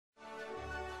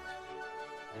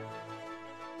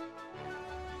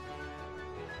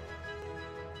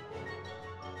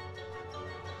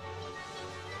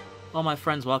Well, my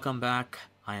friends, welcome back.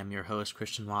 I am your host,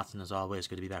 Christian Watson. As always,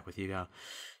 good to be back with you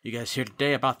guys here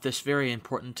today about this very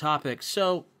important topic.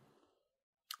 So,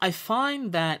 I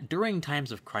find that during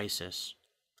times of crisis,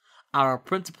 our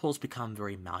principles become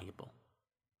very malleable.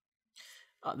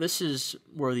 This is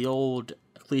where the old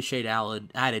cliched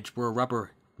adage, where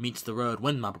rubber meets the road,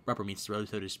 when rubber meets the road,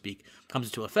 so to speak, comes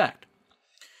into effect.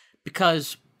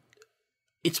 Because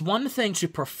it's one thing to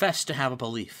profess to have a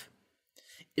belief.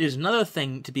 It is another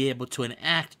thing to be able to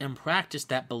enact and practice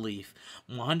that belief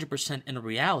 100% in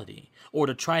reality, or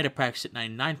to try to practice it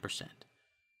 99%.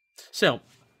 So,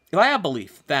 if I have a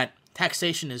belief that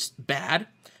taxation is bad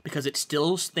because it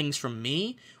steals things from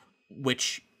me,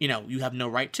 which, you have no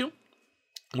right to,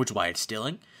 which is why it's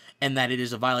stealing, and that it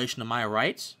is a violation of my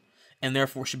rights, and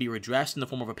therefore should be redressed in the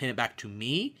form of a payment back to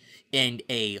me, and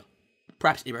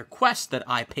perhaps a request that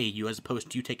I pay you as opposed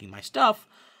to you taking my stuff,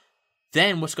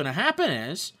 then what's going to happen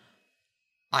is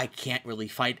I can't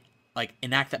really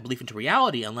enact that belief into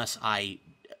reality unless I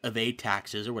evade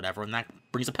taxes or whatever, and that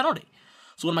brings a penalty.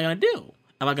 So what am I going to do?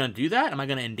 Am I going to do that? Am I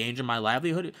going to endanger my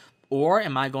livelihood? Or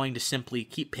am I going to simply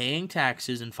keep paying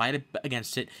taxes and fight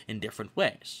against it in different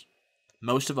ways?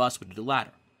 Most of us would do the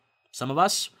latter. Some of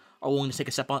us are willing to take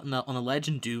a step on the ledge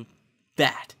and do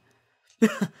that.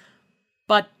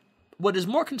 But what is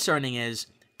more concerning is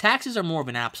taxes are more of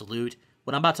an absolute.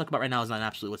 What I'm about to talk about right now is not an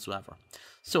absolute whatsoever.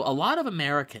 So a lot of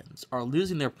Americans are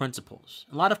losing their principles.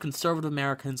 A lot of conservative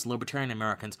Americans, libertarian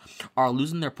Americans are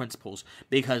losing their principles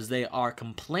because they are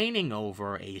complaining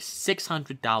over a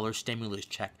 $600 stimulus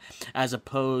check as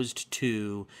opposed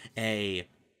to a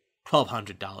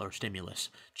 $1,200 stimulus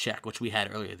check, which we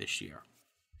had earlier this year.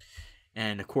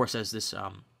 And of course, as this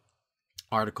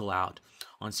article out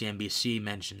on CNBC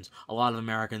mentions, a lot of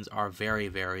Americans are very,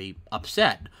 very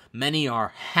upset. Many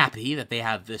are happy that they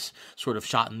have this sort of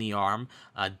shot in the arm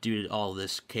due to all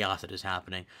this chaos that is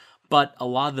happening. But a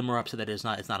lot of them are upset that it's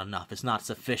not enough. It's not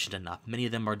sufficient enough. Many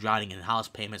of them are drowning in house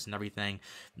payments and everything.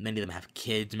 Many of them have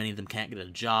kids. Many of them can't get a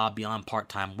job beyond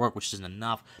part-time work, which isn't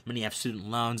enough. Many have student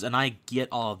loans, and I get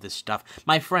all of this stuff.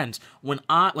 My friends, when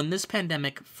this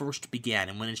pandemic first began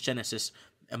and when its genesis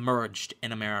emerged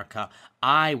in America,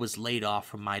 I was laid off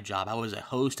from my job. I was a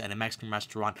host at a Mexican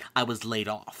restaurant. I was laid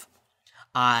off.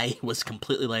 I was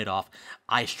completely laid off.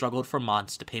 I struggled for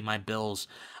months to pay my bills.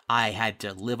 I had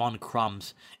to live on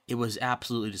crumbs. It was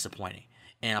absolutely disappointing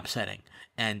and upsetting,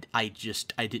 and I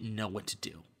didn't know what to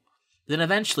do. Then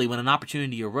eventually, when an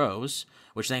opportunity arose,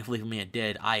 which thankfully for me it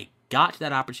did, I got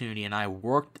that opportunity and I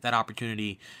worked that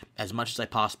opportunity as much as I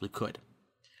possibly could.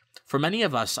 For many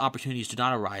of us, opportunities do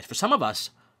not arise. For some of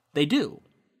us, they do.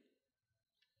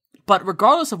 But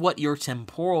regardless of what your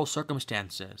temporal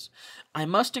circumstance is, I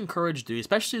must encourage you,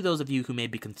 especially those of you who may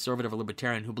be conservative or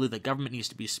libertarian, who believe that government needs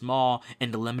to be small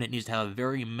and delimited, needs to have a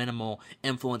very minimal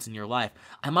influence in your life,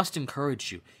 I must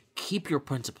encourage you, keep your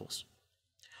principles.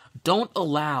 Don't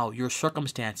allow your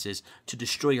circumstances to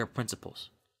destroy your principles.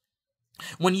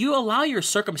 When you allow your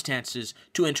circumstances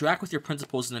to interact with your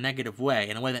principles in a negative way,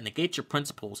 in a way that negates your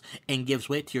principles and gives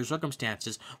weight to your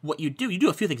circumstances, what you do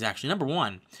a few things actually. Number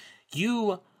one,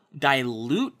 you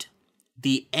dilute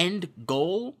the end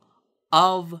goal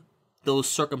of those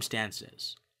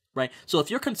circumstances, right? So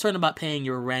if you're concerned about paying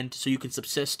your rent so you can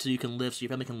subsist, so you can live, so your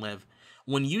family can live,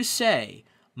 when you say,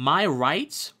 my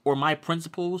rights or my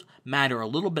principles matter a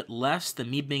little bit less than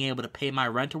me being able to pay my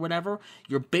rent or whatever,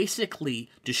 you're basically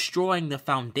destroying the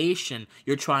foundation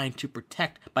you're trying to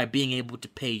protect by being able to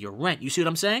pay your rent. You see what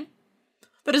I'm saying?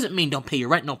 That doesn't mean don't pay your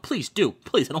rent. No, please do.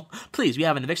 Please, we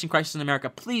have an eviction crisis in America.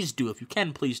 Please do. If you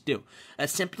can, please do. That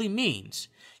simply means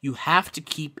you have to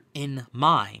keep in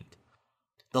mind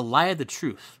the light of the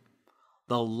truth,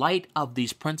 the light of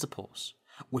these principles,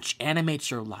 which animates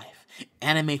your life,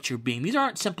 animates your being. These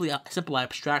aren't simply a simple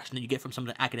abstraction that you get from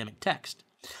some academic text.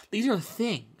 These are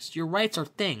things, your rights are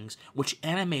things which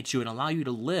animate you and allow you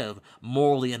to live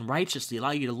morally and righteously,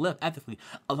 allow you to live ethically,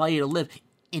 allow you to live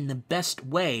in the best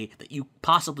way that you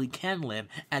possibly can live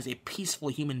as a peaceful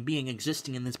human being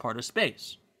existing in this part of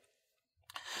space.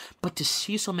 But to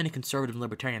see so many conservative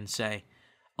libertarians say,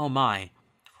 oh my,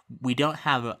 we don't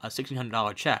have a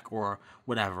 $1,600 check or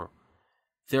whatever,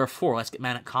 therefore let's get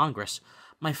mad at Congress.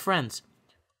 My friends,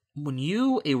 when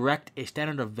you erect a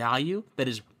standard of value that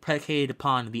is predicated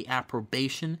upon the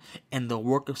approbation and the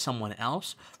work of someone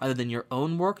else rather than your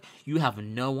own work, you have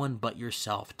no one but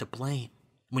yourself to blame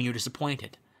when you're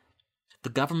disappointed. The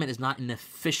government is not an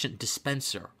efficient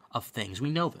dispenser of things.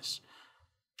 We know this,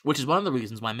 which is one of the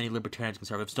reasons why many libertarians and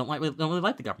conservatives don't really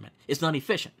like the government. It's not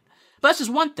efficient. But that's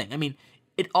just one thing. I mean,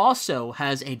 It also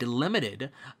has a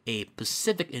delimited, a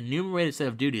specific enumerated set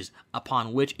of duties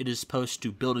upon which it is supposed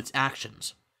to build its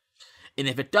actions. And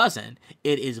if it doesn't,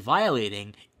 it is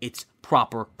violating its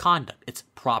proper conduct, its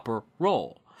proper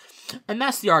role. And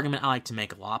that's the argument I like to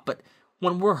make a lot, but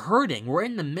when we're hurting, we're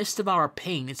in the midst of our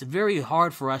pain, it's very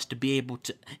hard for us to be able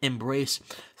to embrace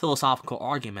philosophical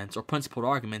arguments or principled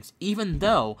arguments, even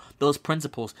though those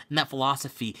principles and that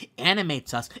philosophy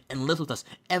animates us and lives with us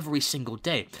every single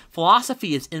day.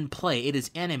 Philosophy is in play, it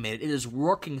is animated, it is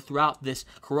working throughout this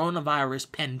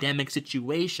coronavirus pandemic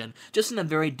situation, just in a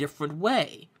very different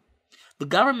way. The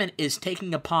government is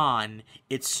taking upon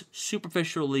its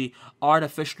superficially,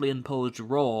 artificially imposed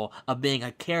role of being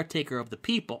a caretaker of the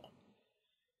people,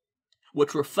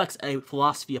 which reflects a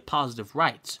philosophy of positive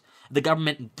rights. The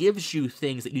government gives you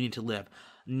things that you need to live,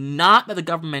 not that the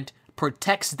government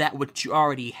protects that which you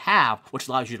already have, which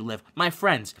allows you to live. My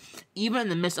friends, even in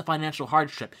the midst of financial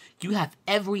hardship, you have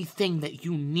everything that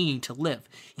you need to live.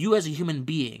 You as a human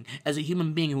being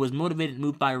who is motivated and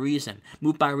moved by reason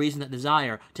that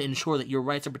desire to ensure that your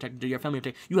rights are protected, your family are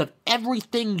protected, you have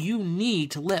everything you need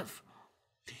to live.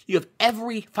 You have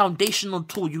every foundational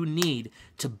tool you need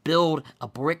to build a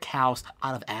brick house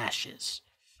out of ashes,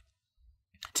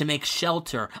 to make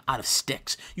shelter out of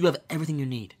sticks. You have everything you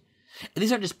need. And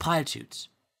these aren't just platitudes.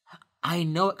 I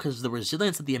know it because of the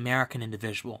resilience of the American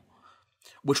individual,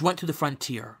 which went to the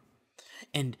frontier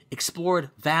and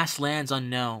explored vast lands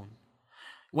unknown,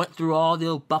 went through all the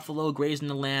old buffalo grazing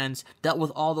the lands, dealt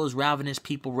with all those ravenous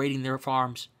people raiding their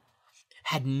farms,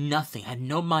 had nothing, had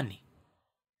no money,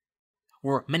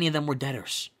 many of them were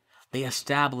debtors. They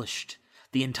established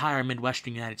the entire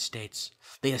Midwestern United States.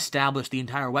 They established the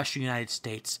entire Western United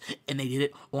States, and they did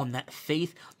it on that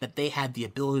faith that they had the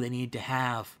ability they needed to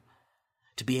have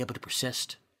to be able to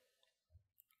persist.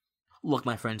 Look,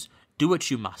 my friends, do what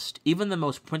you must. Even the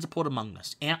most principled among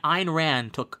us. Ayn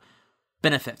Rand took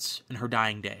benefits in her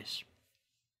dying days.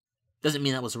 Doesn't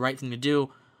mean that was the right thing to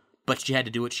do, but she had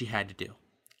to do what she had to do.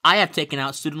 I have taken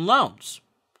out student loans,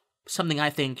 something I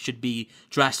think should be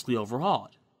drastically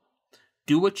overhauled.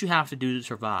 Do what you have to do to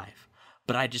survive.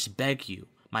 But I just beg you,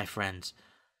 my friends,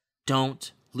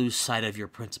 don't lose sight of your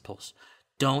principles.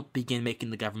 Don't begin making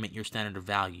the government your standard of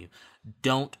value.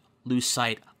 Don't lose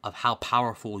sight of how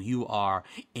powerful you are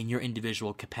in your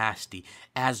individual capacity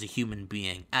as a human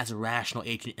being, as a rational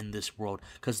agent in this world.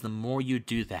 Because the more you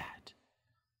do that,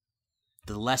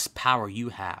 the less power you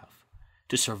have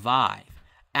to survive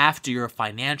after your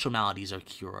financial maladies are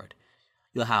cured.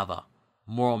 You'll have a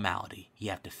moral malady you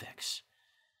have to fix.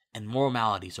 And moral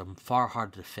maladies are far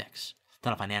harder to fix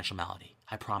than a financial malady.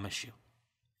 I promise you.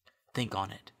 Think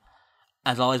on it.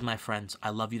 As always, my friends, I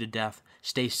love you to death.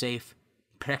 Stay safe.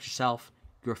 Protect yourself,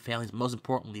 your families. Most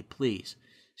importantly, please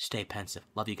stay pensive.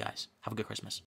 Love you guys. Have a good Christmas.